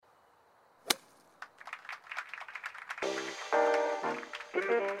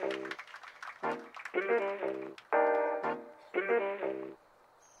Hello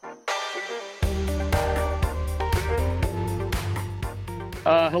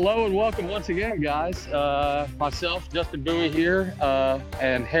and welcome once again, guys. Myself, Justin Bowie here,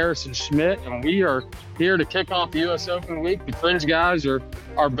 and Harrison Schmidt, and we are here to kick off the U.S. Open week. The Fringe guys are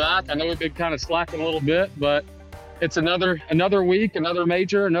back. I know we've been kind of slacking a little bit, but it's another week, another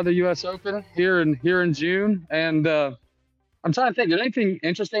major, another U.S. Open here in June. And I'm trying to think, did anything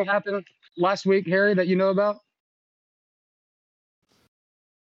interesting happen last week, Harry, that you know about?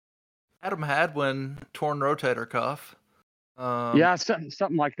 Adam Hadwin torn rotator cuff. Yeah,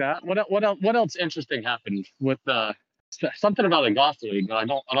 something like that. What else interesting happened with something about a golf league, but I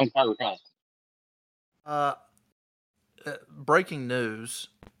don't quite recall. Breaking news: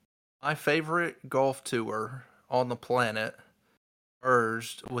 my favorite golf tour on the planet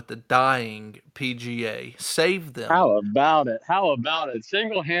merged with the dying PGA. Saved them. How about it?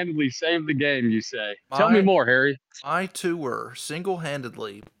 Single-handedly saved the game, you say? Tell me more, Harry. My tour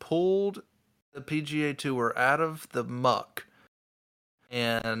single-handedly pulled the PGA Tour out of the muck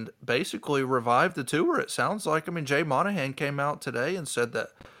and basically revived the tour, it sounds like. I mean, Jay Monahan came out today and said that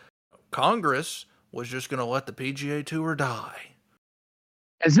Congress was just going to let the PGA Tour die.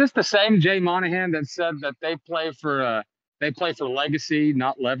 Is this the same Jay Monahan that said that they play for legacy,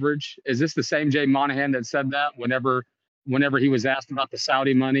 not leverage? Is this the same Jay Monahan that said that whenever he was asked about the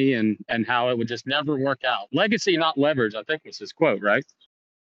Saudi money and how it would just never work out? Legacy, not leverage, I think was his quote, right?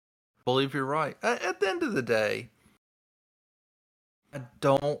 I believe you're right. At the end of the day, I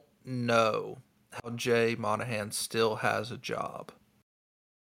don't know how Jay Monahan still has a job.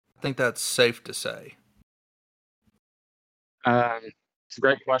 I think that's safe to say. It's a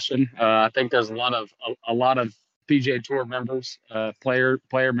great question. I think there's a lot of PGA Tour members, player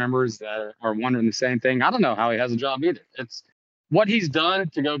members that are wondering the same thing. I don't know how he has a job either. It's what he's done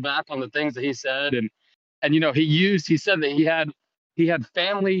to go back on the things that he said, and he said that he had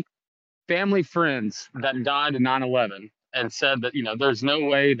family friends that died in 9/11, and said that there's no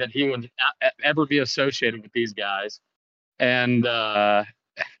way that he would ever be associated with these guys. And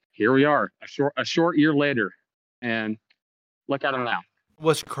here we are, a short year later, and look at him now.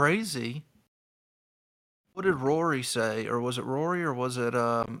 What's crazy? What did Rory say? Or was it Rory? Or was it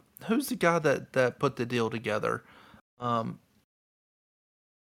who's the guy that put the deal together? The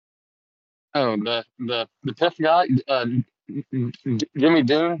Piff guy, Jimmy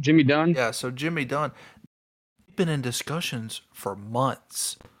Dunn. Yeah, so Jimmy Dunn. We've been in discussions for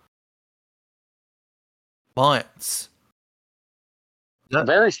months. Very,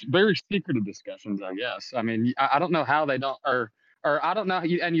 very secretive discussions, I guess. I mean, I don't know how they don't, or I don't know.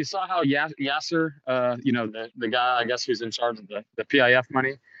 And you saw how Yasser, the guy, I guess, who's in charge of the PIF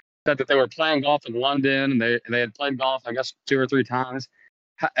money, said that they were playing golf in London, and they had played golf, I guess, 2 or 3 times.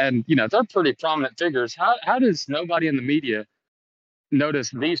 And, they're pretty prominent figures. How does nobody in the media notice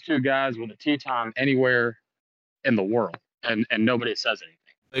these two guys with a tee time anywhere in the world, and nobody says anything?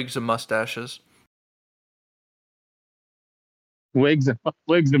 Wigs and mustaches. Wigs and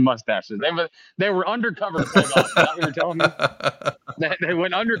mustaches. They were undercover to play golf. Is that what you're telling me? They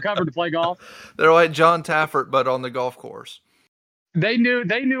went undercover to play golf. They're like John Taffert, but on the golf course. They knew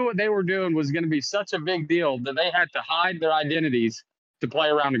what they were doing was going to be such a big deal that they had to hide their identities to play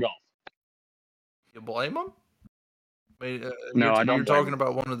around the golf. You blame them? I mean, no, I don't. You're talking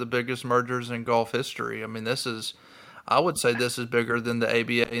about one of the biggest mergers in golf history. I mean, I would say this is bigger than the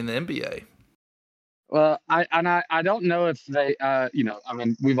ABA and the NBA. Well, I don't know if they, I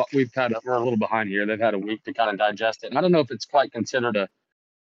mean, we're a little behind here. They've had a week to kind of digest it. And I don't know if it's quite considered a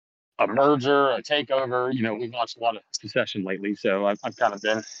merger, a takeover. We've watched a lot of Succession lately, so I've kind of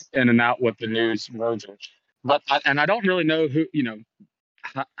been in and out with the news merger. But I don't really know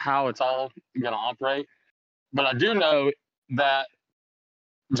how it's all going to operate. But I do know that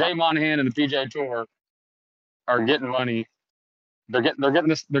Jay Monahan and the PGA Tour are getting money. They're getting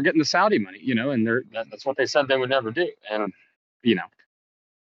the Saudi money, and that's what they said they would never do. And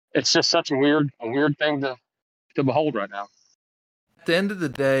it's just such a weird thing to behold right now. At the end of the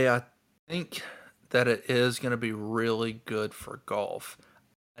day, I think that it is going to be really good for golf.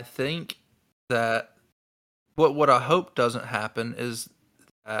 I think that what I hope doesn't happen is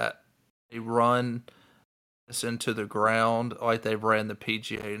that they run this into the ground like they ran the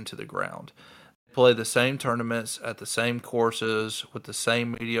PGA into the ground. Play the same tournaments at the same courses with the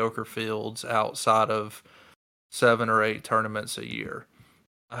same mediocre fields outside of 7 or 8 tournaments a year.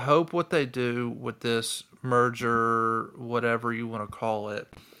 I hope what they do with this merger, whatever you want to call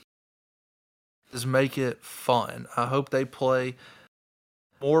it, is make it fun. I hope they play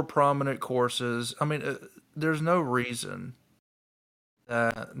more prominent courses. I mean, there's no reason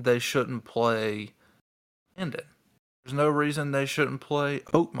that they shouldn't play Hendon. There's no reason they shouldn't play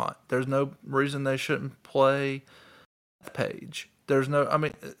Oakmont. There's no reason they shouldn't play Page. There's no, I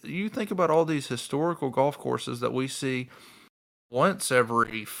mean, you think about all these historical golf courses that we see once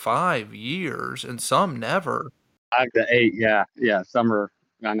every 5 years, and some never. 5 to 8, yeah, yeah. Summer,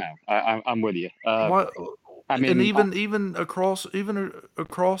 I know. I'm with you. What? I And mean, even across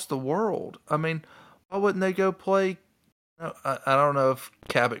the world. I mean, why wouldn't they go play? I don't know if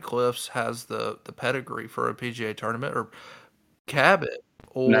Cabot Cliffs has the pedigree for a PGA tournament, or Cabot,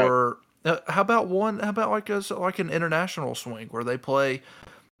 no. or how about one? How about like an international swing where they play,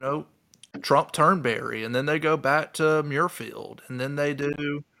 know, Trump Turnberry, and then they go back to Muirfield, and then they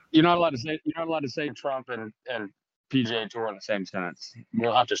do. You're not allowed to say Trump and PGA Tour in the same sentence.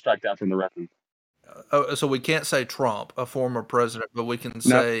 We'll have to strike that from the record. Oh, so we can't say Trump, a former president, but we can No,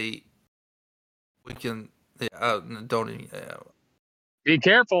 say we can. Yeah, don't even. Yeah. be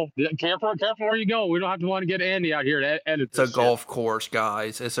careful. Careful where you go. We don't have to want to get Andy out here to edit It's a this shit. golf course,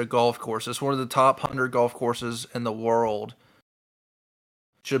 guys. It's a golf course. It's one of the top 100 golf courses in the world.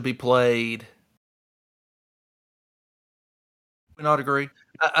 Should be played. We not agree.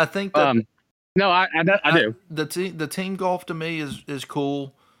 I think that No, I do. the team golf to me is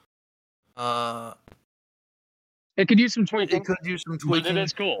cool. Uh, It could use some it tweaking, could use some but it tweaking.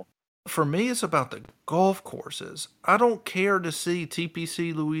 is cool. For me, it's about the golf courses. I don't care to see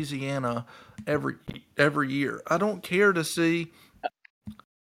TPC Louisiana every year. I don't care to see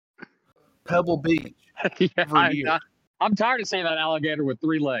Pebble Beach Yeah, every year. I'm tired of seeing that alligator with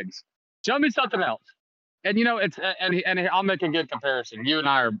 3 legs. Show me something else. And it's and I'll make a good comparison. You and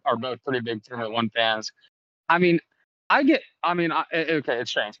I are both pretty big Formula One fans. I mean, okay,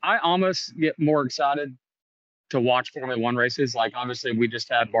 it's strange. I almost get more excited to watch Formula One races. Like, obviously, we just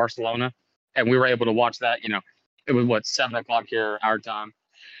had Barcelona, and we were able to watch that. It was what 7 o'clock here, our time,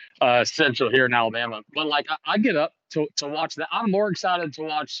 Central here in Alabama. But like, I get up to watch that. I'm more excited to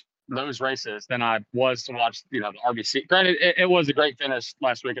watch those races than I was to watch the RBC. Granted, it was a great finish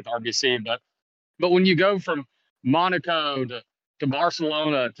last week at the RBC, but when you go from Monaco to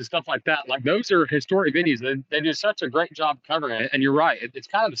Barcelona to stuff like that, like those are historic venues. They do such a great job covering it. And you're right, it's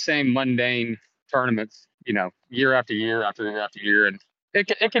kind of the same mundane tournaments, year after year after year after year, and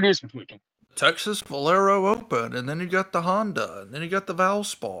it can use some tweaking. Texas Valero Open, and then you got the Honda, and then you got the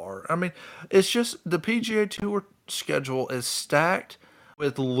Valspar. I mean, it's just the PGA Tour schedule is stacked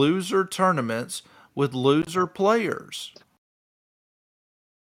with loser tournaments with loser players.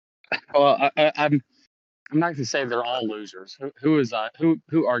 Well, I'm not going to say they're all losers.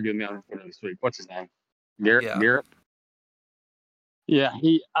 Who argued me on Twitter this week? What's his name? Garrett. Yeah. Garrett. Yeah,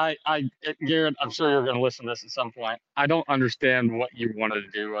 Garrett. I'm sure you're going to listen to this at some point. I don't understand what you wanted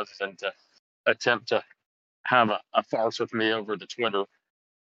to do other than to attempt to have a farce with me over the Twitter.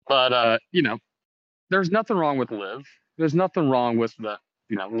 But there's nothing wrong with Live. There's nothing wrong with the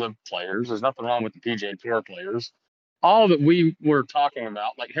Live players. There's nothing wrong with the PGA Tour players. All that we were talking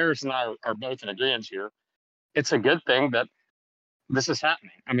about, like Harris and I are both in agreement here. It's a good thing that this is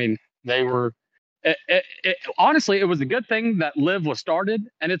happening. I mean, they were. Honestly, it was a good thing that Live was started,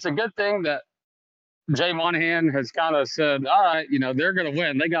 and it's a good thing that Jay Monahan has kind of said, "All right, they're going to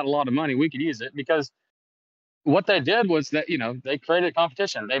win. They got a lot of money. We could use it." Because what they did was that they created a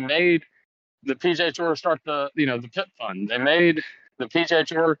competition. They made the PGA Tour start the PIP fund. They made the PGA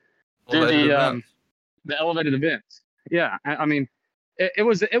Tour do Elevated events. the elevated events. Yeah, I mean, it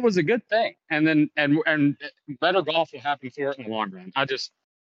was a good thing, and then and better golf will happen for it in the long run. I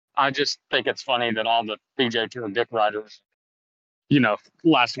just think it's funny that all the PGA Tour dick riders,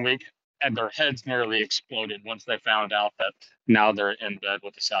 last week had their heads nearly exploded once they found out that now they're in bed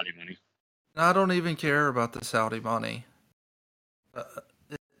with the Saudi money. I don't even care about the Saudi money. I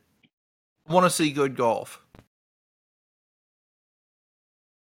want to see good golf.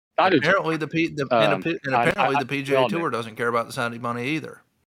 I do too. Apparently, apparently the PGA Tour Do. doesn't care about the Saudi money either.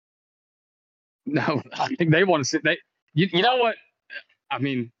 No, I think they want to see they. You know what? I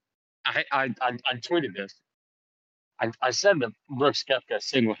mean, I tweeted this. I said that Brooks Koepka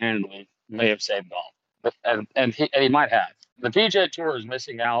single-handedly may have saved golf, and he might have. The PGA Tour is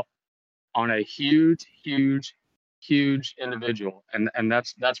missing out on a huge, huge, huge individual, and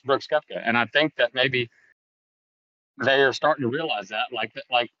that's Brooks Koepka. And I think that maybe they are starting to realize that. Like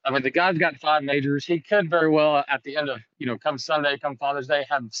I mean, the guy's got 5 majors. He could very well, at the end of come Sunday, come Father's Day,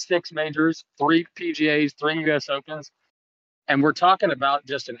 have 6 majors, 3 PGAs, 3 U.S. Opens, and we're talking about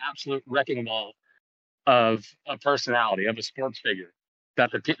just an absolute wrecking ball of a personality, of a sports figure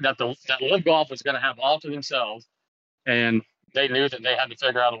that Live Golf was going to have all to themselves, and they knew that they had to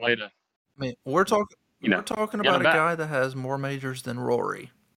figure out a way to. I mean, we're talking. We're talking get about him a back. guy that has more majors than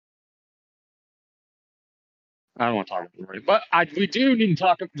Rory. I don't want to talk about Rory, but we do need to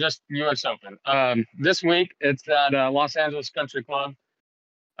talk just U.S. Open. This week it's at Los Angeles Country Club.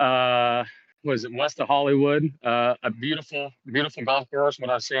 Was it west of Hollywood? A beautiful, beautiful golf course. What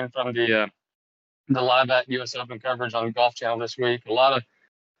I've seen from the live at U.S. Open coverage on the Golf Channel this week. A lot of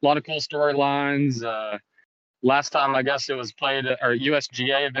cool storylines. Last time I guess it was played, or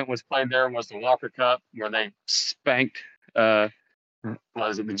USGA event was played there, was the Walker Cup, where they spanked. Uh,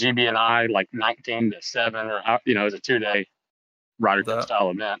 was it the GB&I like 19-7, or it was a 2 day Ryder Cup That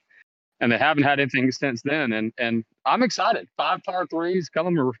style event, and they haven't had anything since then. And I'm excited. 5 par 3s,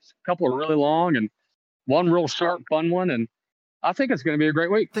 couple are really long, and one real short, fun one, and I think it's going to be a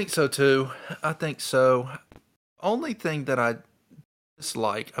great week. I think so too. I think so. Only thing that I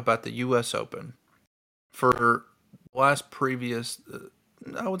dislike about the U.S. Open for the last previous,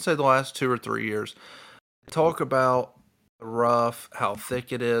 I would say the last 2 or 3 years, talk about the rough, how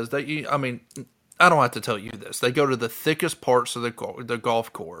thick it is. I mean, I don't have to tell you this. They go to the thickest parts of the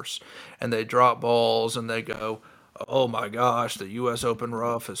golf course and they drop balls and they go, "Oh my gosh, the U.S. Open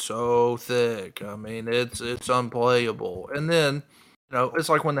rough is so thick. I mean, it's unplayable." And then, it's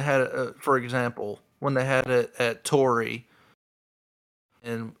like when they had it, for example, when they had it at Torrey,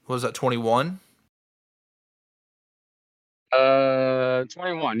 and was that 21?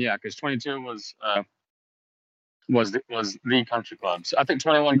 21, yeah, because 22 was the country club. So I think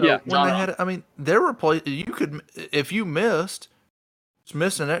 21, yeah, So when John they Rahm. had, I mean, there were places you could, if you miss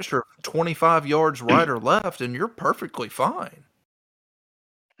an extra 25 yards right or left, and you're perfectly fine.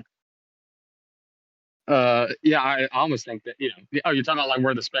 Yeah, I almost think that oh, you're talking about like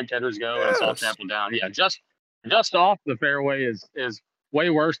where the spectators go and it's all Yes, trampled down. Yeah, just off the fairway is way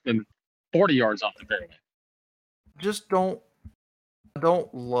worse than 40 yards off the fairway. just don't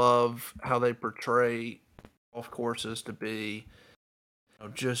love how they portray golf courses to be,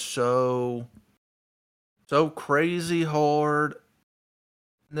 just so crazy hard.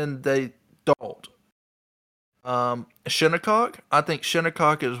 And then they don't. Shinnecock, I think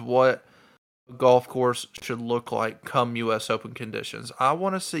Shinnecock is what a golf course should look like come U.S. Open conditions. I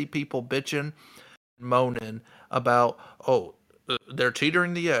want to see people bitching, moaning about, oh, they're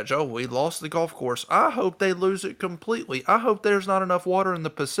teetering the edge. Oh, we lost the golf course. I hope they lose it completely. I hope there's not enough water in the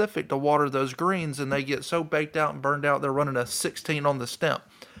Pacific to water those greens and they get so baked out and burned out they're running a 16 on the stem.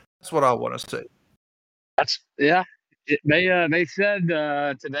 That's what I want to see. That's yeah. They said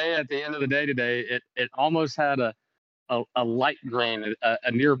today at the end of the day today it almost had a light green,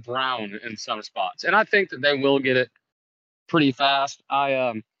 a near brown in some spots, and I think that they will get it pretty fast.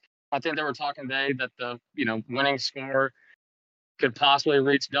 I think they were talking today that the winning score could possibly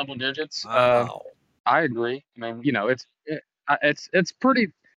reach double digits. Wow. I agree. I mean, it's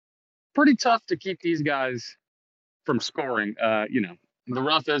pretty tough to keep these guys from scoring. The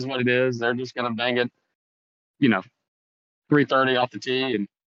rough is what it is. They're just gonna bang it, you know, 330 off the tee and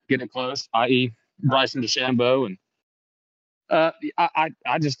get it close, i.e. Bryson DeChambeau. And I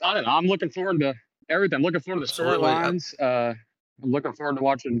don't know. I'm looking forward to everything. I'm looking forward to the Absolutely. storylines. I'm looking forward to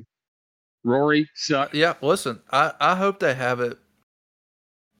watching Rory suck. Yeah, listen, I hope they have it.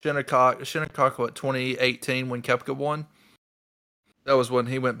 Shinnecock, what, 2018 when Kepka won? That was when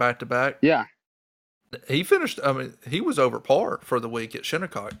he went back to back. Yeah, He finished, I mean, he was over par for the week at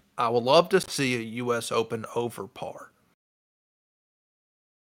Shinnecock. I would love to see a U.S. Open over par.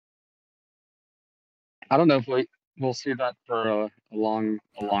 I don't know if we'll see that for a long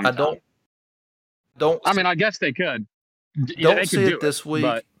I time. don't I mean, I guess they could. Yeah, don't they could see do it it, this but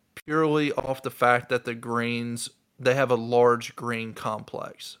week purely off the fact that the greens, they have a large green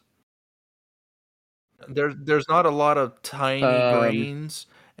complex. There's not a lot of tiny um, greens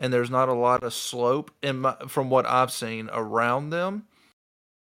and there's not a lot of slope from what I've seen around them,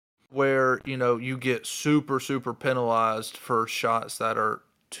 where you get super penalized for shots that are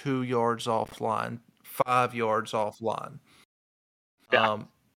 2 yards offline, 5 yards offline. yeah, Um,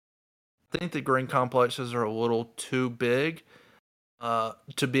 I think the green complexes are a little too big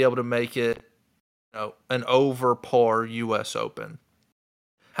to be able to make it, an over par U.S. Open.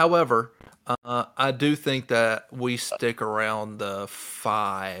 However, I do think that we stick around the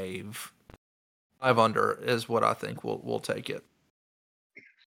five under is what I think we'll take it.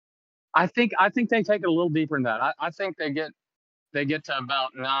 I think they take it a little deeper than that. I think they get to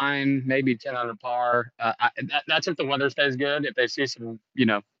about 9, maybe 10 under par. That's if the weather stays good. If they see some,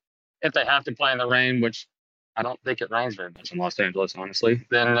 if they have to play in the rain, which I don't think it rains very much in Los Angeles, honestly,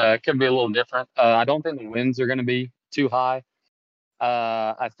 then it could be a little different. I don't think the winds are going to be too high.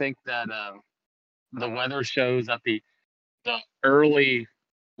 I think that the weather shows that the early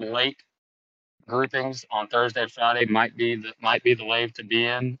late groupings on Thursday, Friday might be the wave to be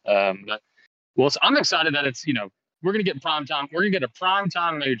in. But well, I'm excited that it's we're gonna get prime time. We're gonna get a prime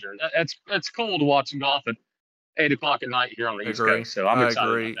time major. It's cool to watch golf at 8 o'clock at night here on the I East agree. Coast. So I'm I excited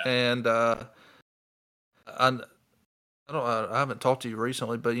about agree. that. And I I haven't talked to you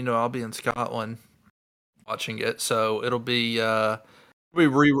recently, but I'll be in Scotland watching it, so it'll be I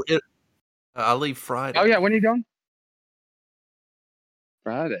leave Oh yeah, Friday. when are you going?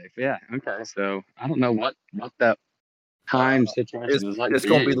 Friday. Yeah. Okay. So I don't know what that Uh, time situation is like it's for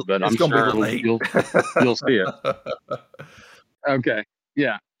gonna be you, but it's I'm gonna be sure late. you'll see it. Okay.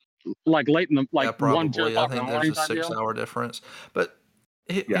 Yeah. Like late in the Yeah, like 1, 2 probably. I o'clock in the think there's morning a type deal. 6 hour difference. But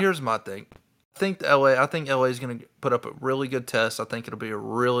Yeah. here's my thing. I think LA is going to put up a really good test. I think it'll be a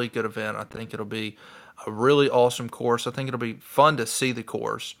really good event. I think it'll be a really awesome course. I think it'll be fun to see the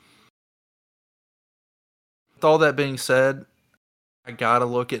course. With all that being said, I got to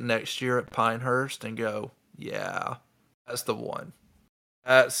look at next year at Pinehurst and go, yeah, that's the one.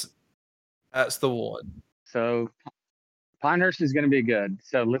 That's that's the one. So Pinehurst is going to be good.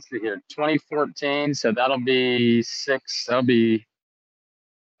 So let's see here. 2014. So that'll be six. That'll be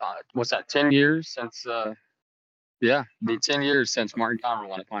what's that? 10 years since. Yeah, be 10 years since Martin Keimer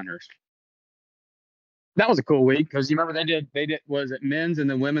won at Pinehurst. That was a cool week because you remember they did was it men's and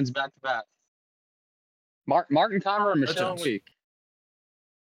then women's back to back. Martin Keimer and Michelle Legends. Week.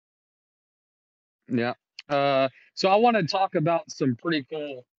 Yeah. So I want to talk about some uh,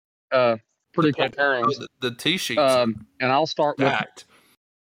 The pretty cool pairings. the tee sheets are And I'll start with stacked.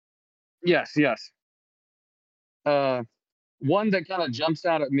 yes, yes. Uh, one that kind of jumps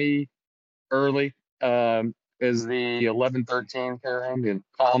out at me early is the 11-13 pairing and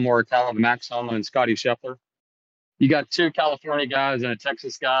Colin Morikawa, Max Homa, and Scotty Scheffler. You got two California guys and a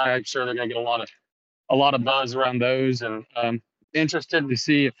Texas guy. I'm sure they're going to get a lot of buzz around those, and interested to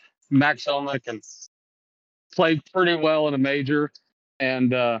see if Max Homa can play pretty well in a major,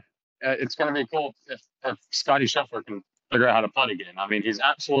 and it's going to be cool if Scotty Scheffler can figure out how to putt again. I mean, he's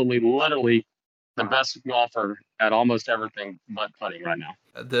absolutely, literally the best golfer at almost everything but putting right now.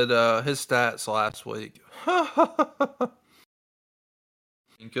 Did his stats last week.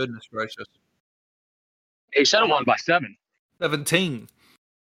 Goodness gracious. He should have won by 7. 17.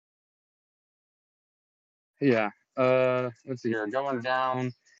 Yeah. Let's see here. Going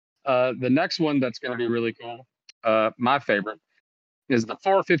down. The next one that's going to be really cool, my favorite, is the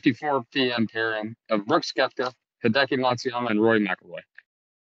 4:54 p.m. pairing of Brooks Koepka, Hideki Matsuyama, and Rory McIlroy.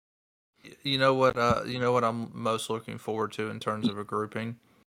 You know what I'm most looking forward to in terms of a grouping?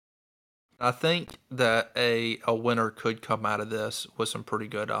 I think that a winner could come out of this with some pretty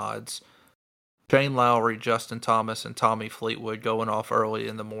good odds. Shane Lowry, Justin Thomas, and Tommy Fleetwood going off early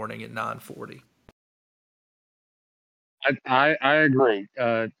in the morning at 9:40. I agree.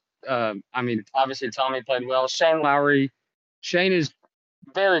 I mean, obviously Tommy played well. Shane is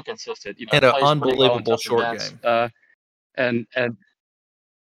very consistent. And an Plays pretty well in unbelievable tough short events. game. And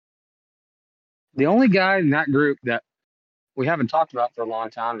the only guy in that group that we haven't talked about for a long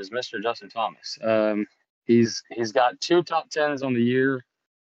time is Mr. Justin Thomas. He's got 2 top 10s on the year,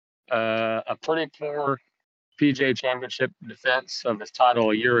 a pretty poor PGA Championship defense of his title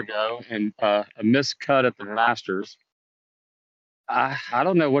a year ago, and a missed cut at the Masters. I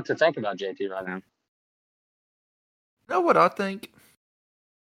don't know what to think about JT right now. You know what I think?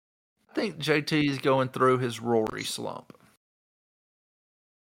 I think JT is going through his Rory slump.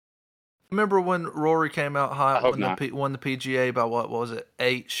 Remember when Rory came out I hot hope when not. won the PGA by what was it,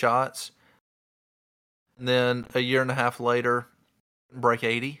 8 shots, and then a year and a half later, break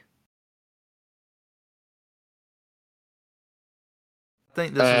 80. I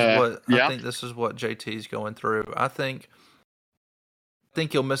Yeah. think this is what JT's going through. I think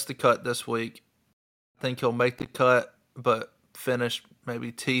he'll miss the cut this week. I think he'll make the cut, but finish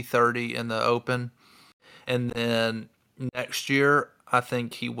maybe T30 in the Open, and then next year I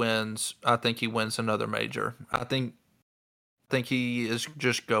think he wins. I think he wins another major. I think he is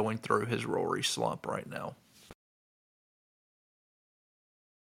just going through his Rory slump right now.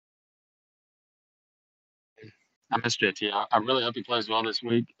 I miss JT. I really hope he plays well this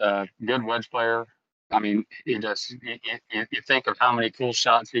week. Good wedge player. I mean, he just you think of how many cool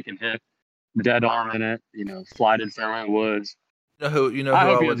shots he can hit, dead arm in it. Flighted fairway woods. You know I who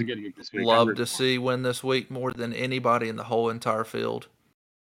I hope he has a would good week this week. I'm love rooting to for him. see win this week more than anybody in the whole entire field.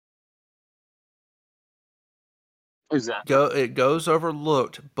 Who's that? It goes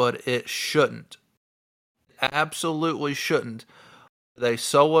overlooked, but it shouldn't. Absolutely shouldn't. They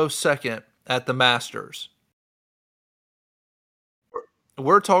solo second at the Masters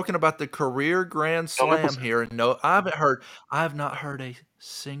We're talking about the career Grand Phil Slam Mickelson. here. No, I have not heard a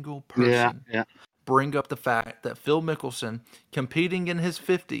single Yeah, person yeah. bring up the fact that Phil Mickelson, competing in his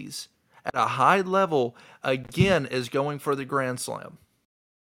 50s at a high level, again is going for the Grand Slam.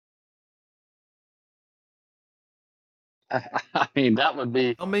 I mean, that would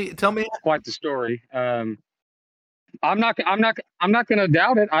be Tell me, quite the story. I'm not going to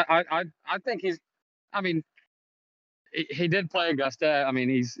doubt it. I think he's. I mean, he did play Augusta. I mean,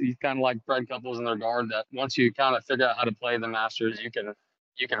 he's kind of like Fred Couples in the regard that once you kind of figure out how to play the Masters, you can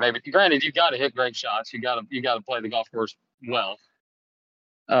maybe. Granted, you got to hit great shots. You got to play the golf course well.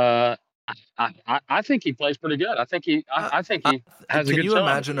 Uh, I think he plays pretty good. I, I think he has a can good you showing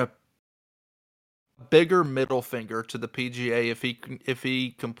this imagine week. a bigger middle finger to the PGA if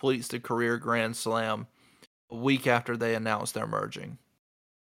he completes the career Grand Slam a week after they announce they're merging?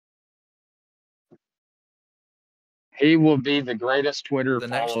 He will be the greatest Twitter The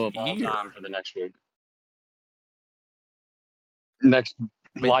next follow of all year. time for the next week, next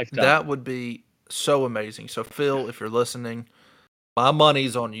I mean, lifetime. that would be so amazing. So, Phil, if you're listening, my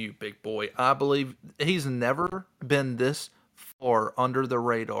money's on you, big boy. I believe he's never been this far under the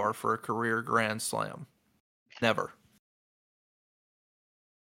radar for a career Grand Slam. Never.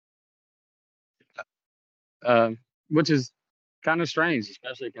 Which is kind of strange,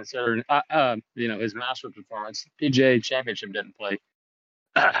 especially considering his master performance. PGA Championship didn't play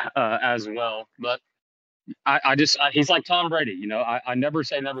as well, but he's like Tom Brady. I never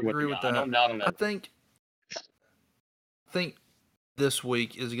say never I with agree the guy. with I that. don't doubt him I ever. think this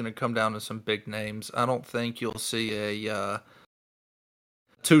week is going to come down to some big names. I don't think you'll see a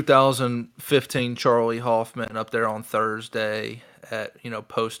 2015 Charlie Hoffman up there on Thursday at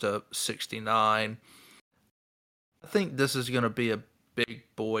post up 69. I think this is going to be a big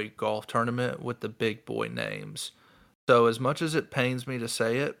boy golf tournament with the big boy names. So as much as it pains me to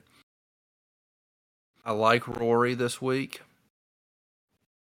say it, I like Rory this week.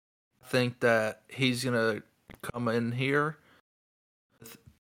 I think that he's going to come in here with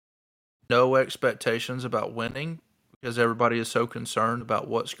no expectations about winning because everybody is so concerned about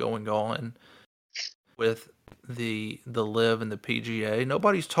what's going on with the Live and the PGA.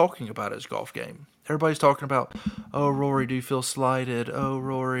 Nobody's talking about his golf game. Everybody's talking about, oh Rory, do you feel slighted? Oh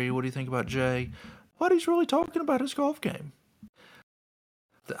Rory, what do you think about Jay? Nobody's really talking about his golf game.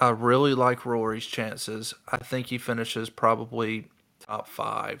 I really like Rory's chances. I think he finishes probably top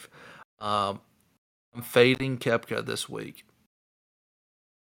 5. I'm fading Kepka this week.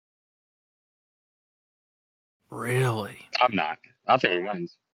 Really? I'm not. I think he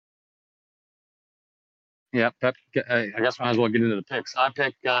wins. Yeah, I guess might as well get into the picks. I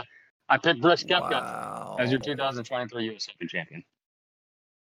pick Brooks Koepka as your Wow. 2023 U.S. Open champion.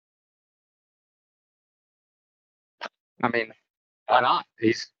 I mean, why not?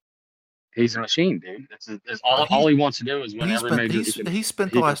 He's a machine, dude. This all He he wants to do is win every major he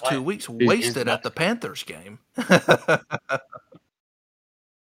spent the he can last play. 2 weeks He's the wasted at the best. Panthers game.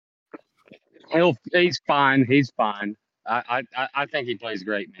 He's fine. He's fine. I think he plays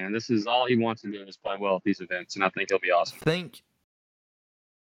great, man. This is all he wants to do is play well at these events, and I think he'll be awesome. think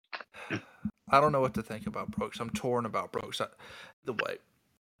I don't know what to think about Brooks. I'm torn about Brooks. The way,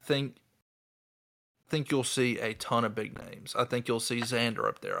 think you'll see a ton of big names. I think you'll see Xander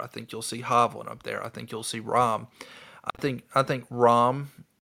up there. I think you'll see Hovland up there. I think you'll see Rahm. I think Rahm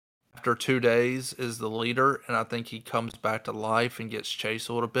after 2 days is the leader, and I think he comes back to life and gets chased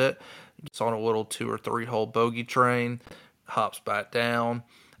a little bit. Gets on a little 2 or 3 hole bogey train, hops back down.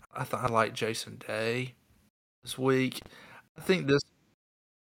 I like Jason Day this week. I think this.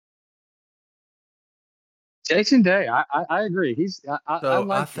 Jason Day, I agree. I So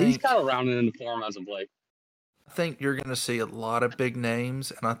like he's kind of rounded into form as of late. I think you're going to see a lot of big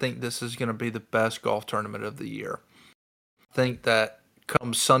names, and I think this is going to be the best golf tournament of the year. I think that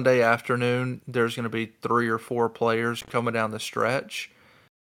come Sunday afternoon, there's going to be 3 or 4 players coming down the stretch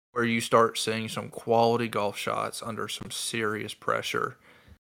where you start seeing some quality golf shots under some serious pressure.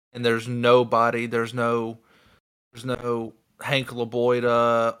 And there's no Hank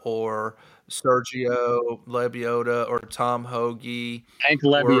LaBoida or Sergio Lebiota or Tom Hoagie Hank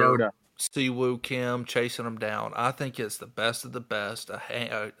or Lebiota. Siwoo Kim chasing them down. I think it's the best of the best,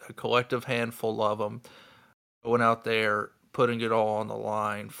 a collective handful of them going out there, putting it all on the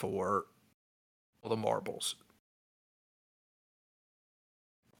line for all the marbles.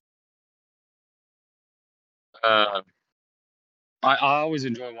 Uh, I always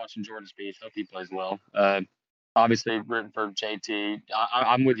enjoy watching Jordan Spieth. Hope he plays well. Obviously rooting for JT.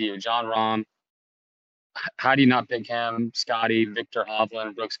 I'm with you, John Rahm. how do you not pick him? Scotty, Victor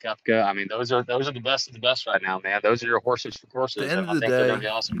Hovland, Brooks Koepka. I mean, those are the best of the best right now, man. Those are your horses for At the courses, end and of I the think they're going to day,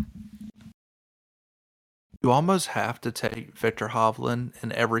 be awesome. you almost have to take Victor Hovland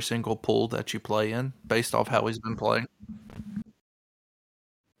in every single pool that you play in based off how he's been playing.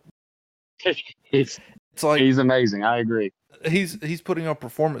 he's It's like he's amazing. I agree. he's putting on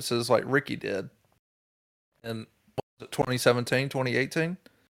performances like Ricky did in 2017, 2018.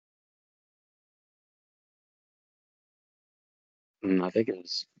 I think it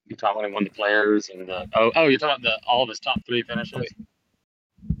was you talking when he won the Players and oh you're talking about all of his top three Oh, finishes.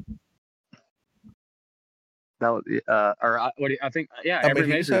 That was or what do you, I think yeah I mean, every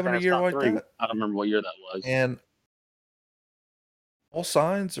he's major he having a finished year top like three. that, I don't remember what year that was. and all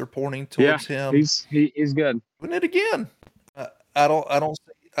signs are pointing Yeah, towards him he's good. doing it again. I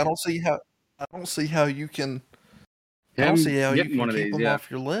don't see how you can. I don't Him see how you getting can one of keep these. him Yeah,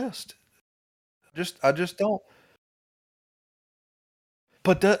 off your list. I just don't.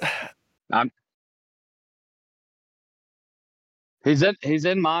 But I'm, he's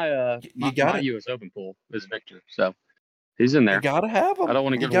in my you my got it. U.S. Open pool is Victor, so he's in You there. gotta have I them. don't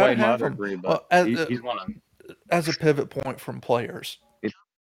want to You give gotta away my have other them. three, but Well, he's one of them. as a pivot point from players,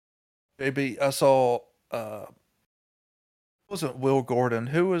 maybe I saw. Wasn't Will Gordon?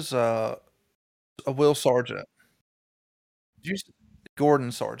 Who was a Will Sargent? Did you,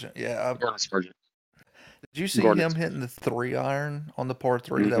 Gordon Sargent? Yeah. Gordon Sargent. Did you see Gordon him hitting Sargent. the 3-iron on the par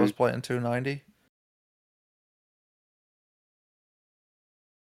three that hmm was playing 290?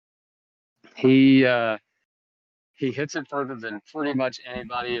 He he hits it further than pretty much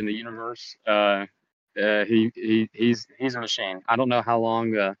anybody in the universe. He's a machine. I don't know how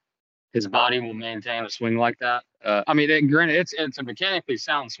long his body will maintain a swing like that. I mean, granted, it's a mechanically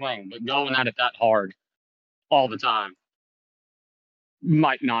sound swing, but going at it that hard all the time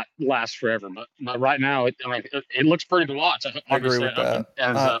might not last forever. But right now, it looks pretty to watch. I agree Obviously, with I hope it that.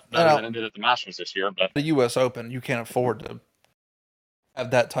 ends up And better than it did at the Masters this year. But the U.S. Open, you can't afford to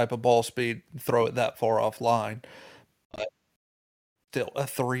have that type of ball speed, throw it that far offline. But still, a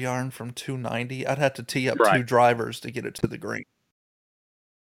 3-iron from 290, I'd have to tee up right. two drivers to get it to the green.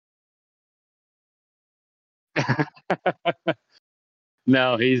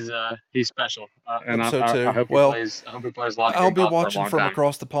 No, he's special, and Hope I, so I I too. hope he Well, plays. I hope he plays a lot of I'll good be golf for a watching long from time.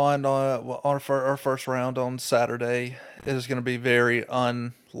 across the pond on our first round on Saturday. It is going to be very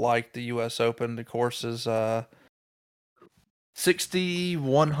unlike the U.S. Open. The course is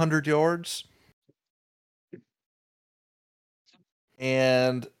 6,100 yards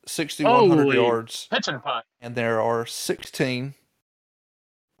and 6,100 Holy yards, pitch and putt. and there are 16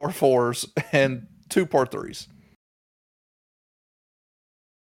 par fours and two par threes.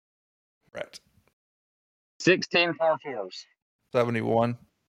 Right. 16 par fours. 71.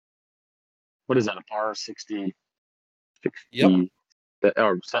 What is that? A par 60? Yep.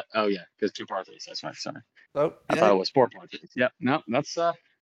 60 oh yeah, because two par threes. That's right. Sorry, So I yeah, thought it was four par threes. Yep. No, that's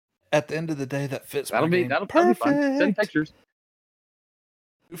at the end of the day, that fits that'll my be game that'll be fun. Send perfect. pictures.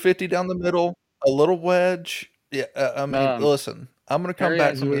 250 down the middle, a little wedge. Yeah, I mean, Um, listen, I'm going to come Harry,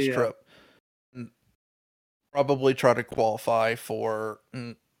 back as from this we trip and probably try to qualify for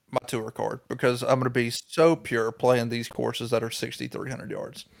my tour card because I'm going to be so pure playing these courses that are 6,300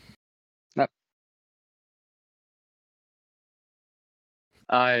 yards. no,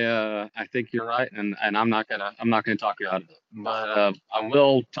 I think you're right, and I'm not gonna talk you out of it, but I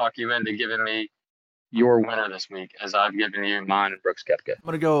will talk you into giving me your winner this week, as I've given you mine and Brooks Koepka. I'm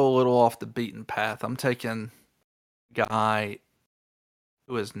going to go a little off the beaten path. I'm taking a guy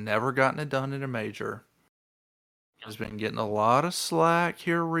who has never gotten it done in a major. Has been getting a lot of slack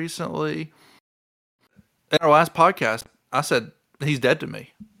here recently. In our last podcast, I said he's dead to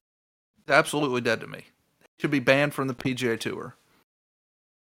me. He's absolutely dead to me. He should be banned from the PGA Tour.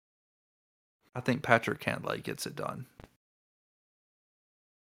 I think Patrick Cantlay gets it done.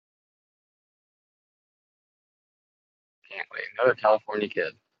 Can't wait. Another California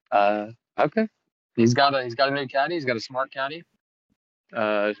kid. Okay. He's got a new caddy. He's got a smart caddy.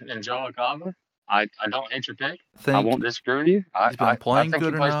 And Joe Acava. I don't hate your pick. I I think won't disagree with you. I he's been I, I playing think he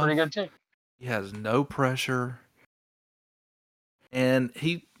good plays pretty good enough. too. He has no pressure, and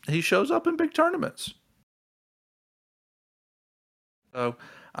he shows up in big tournaments. So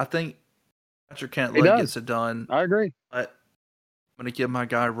I think Patrick He Cantlay gets does. it done. I agree. But I'm going to give my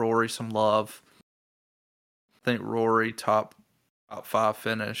guy Rory some love. I think Rory top five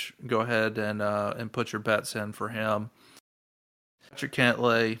finish. Go ahead and put your bets in for him. Patrick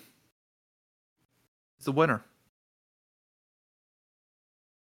Cantlay is the winner.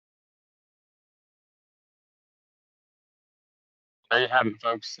 There you have it,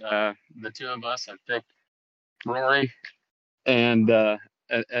 folks. The two of us have picked Rory, and or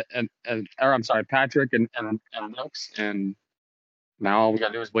I'm sorry, Patrick and Brooks. And now all we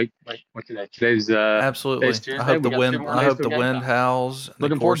gotta do is wait. What today? Today's Absolutely. Tuesday. We got 2 more I days hope till the game wind time. howls and the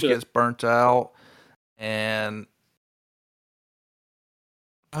Looking forward course to it. gets burnt out, and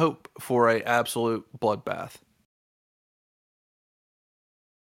I hope for a absolute bloodbath.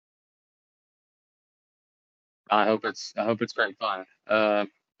 I hope it's great fun.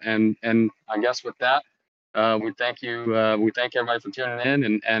 And I guess with that, we thank you. We thank everybody for tuning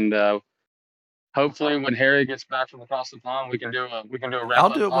in, and hopefully when Harry gets back from across the pond, we can do a wrap I'll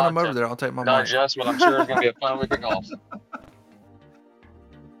up do it when pod I'm over to there. I'll take my mic. digest what I'm sure is going to be a fun week of golf.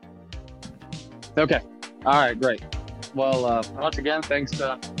 Okay. All right. Great. Well, once again,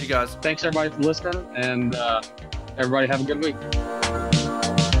 You guys. thanks everybody for listening, and everybody have a good week.